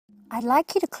I'd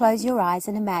like you to close your eyes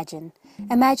and imagine.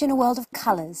 Imagine a world of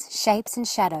colours, shapes and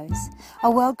shadows. A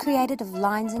world created of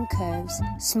lines and curves,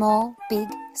 small, big,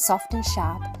 soft and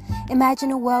sharp.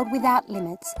 Imagine a world without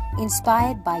limits,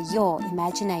 inspired by your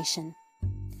imagination.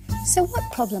 So what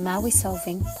problem are we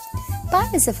solving?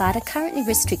 Buyers of art are currently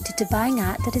restricted to buying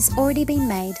art that has already been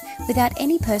made without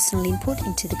any personal input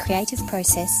into the creative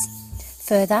process.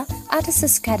 Further, artists are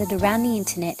scattered around the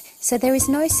internet, so there is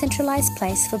no centralised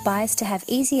place for buyers to have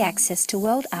easy access to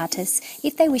world artists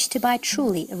if they wish to buy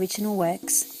truly original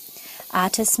works.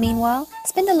 Artists, meanwhile,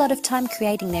 spend a lot of time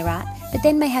creating their art, but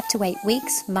then may have to wait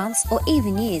weeks, months or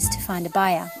even years to find a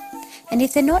buyer. And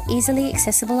if they're not easily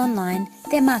accessible online,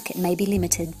 their market may be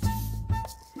limited.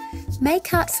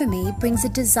 MakeArtForMe brings a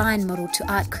design model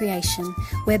to art creation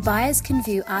where buyers can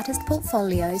view artist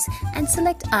portfolios and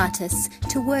select artists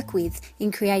to work with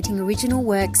in creating original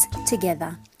works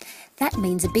together. That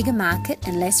means a bigger market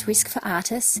and less risk for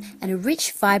artists and a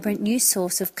rich, vibrant new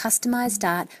source of customised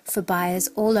art for buyers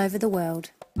all over the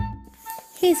world.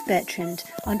 Here's Bertrand,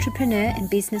 entrepreneur and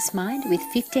business mind with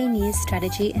 15 years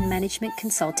strategy and management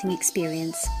consulting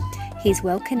experience. He's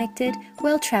well-connected,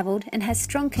 well-travelled and has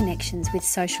strong connections with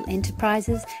social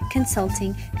enterprises,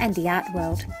 consulting and the art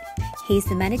world. He's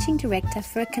the managing director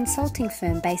for a consulting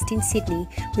firm based in Sydney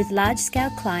with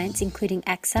large-scale clients including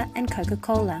AXA and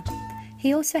Coca-Cola.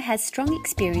 He also has strong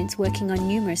experience working on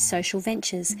numerous social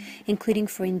ventures, including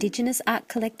for Indigenous art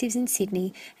collectives in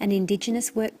Sydney and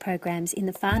Indigenous work programs in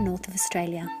the far north of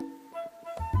Australia.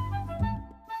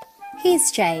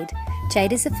 Here's Jade.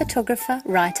 Jade is a photographer,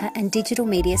 writer and digital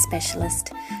media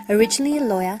specialist. Originally a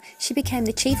lawyer, she became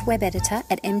the chief web editor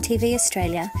at MTV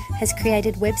Australia, has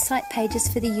created website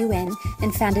pages for the UN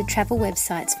and founded travel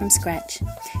websites from scratch.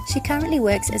 She currently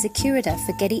works as a curator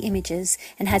for Getty Images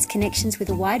and has connections with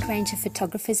a wide range of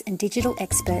photographers and digital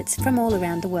experts from all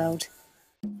around the world.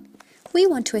 We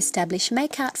want to establish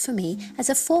MakeArtForMe as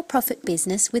a for-profit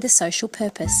business with a social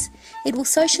purpose. It will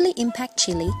socially impact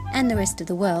Chile and the rest of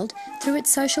the world through its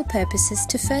social purposes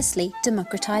to firstly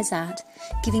democratise art,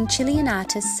 giving Chilean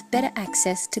artists better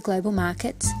access to global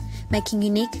markets, making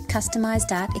unique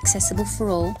customised art accessible for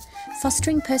all,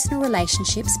 fostering personal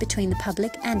relationships between the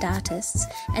public and artists,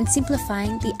 and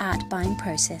simplifying the art buying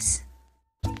process.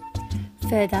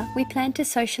 Further, we plan to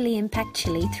socially impact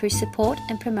Chile through support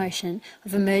and promotion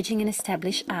of emerging and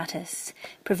established artists,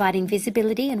 providing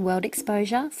visibility and world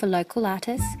exposure for local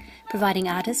artists, providing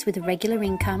artists with a regular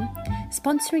income,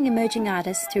 sponsoring emerging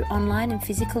artists through online and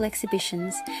physical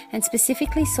exhibitions, and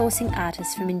specifically sourcing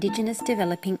artists from Indigenous,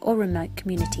 developing or remote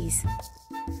communities.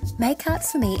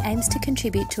 MakeArtForMe aims to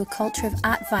contribute to a culture of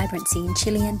art vibrancy in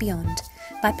Chile and beyond.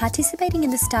 By participating in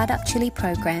the Startup Chile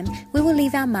program, we will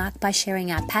leave our mark by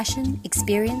sharing our passion,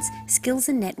 experience, skills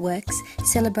and networks,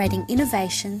 celebrating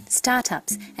innovation,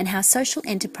 startups and how social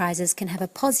enterprises can have a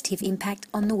positive impact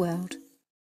on the world.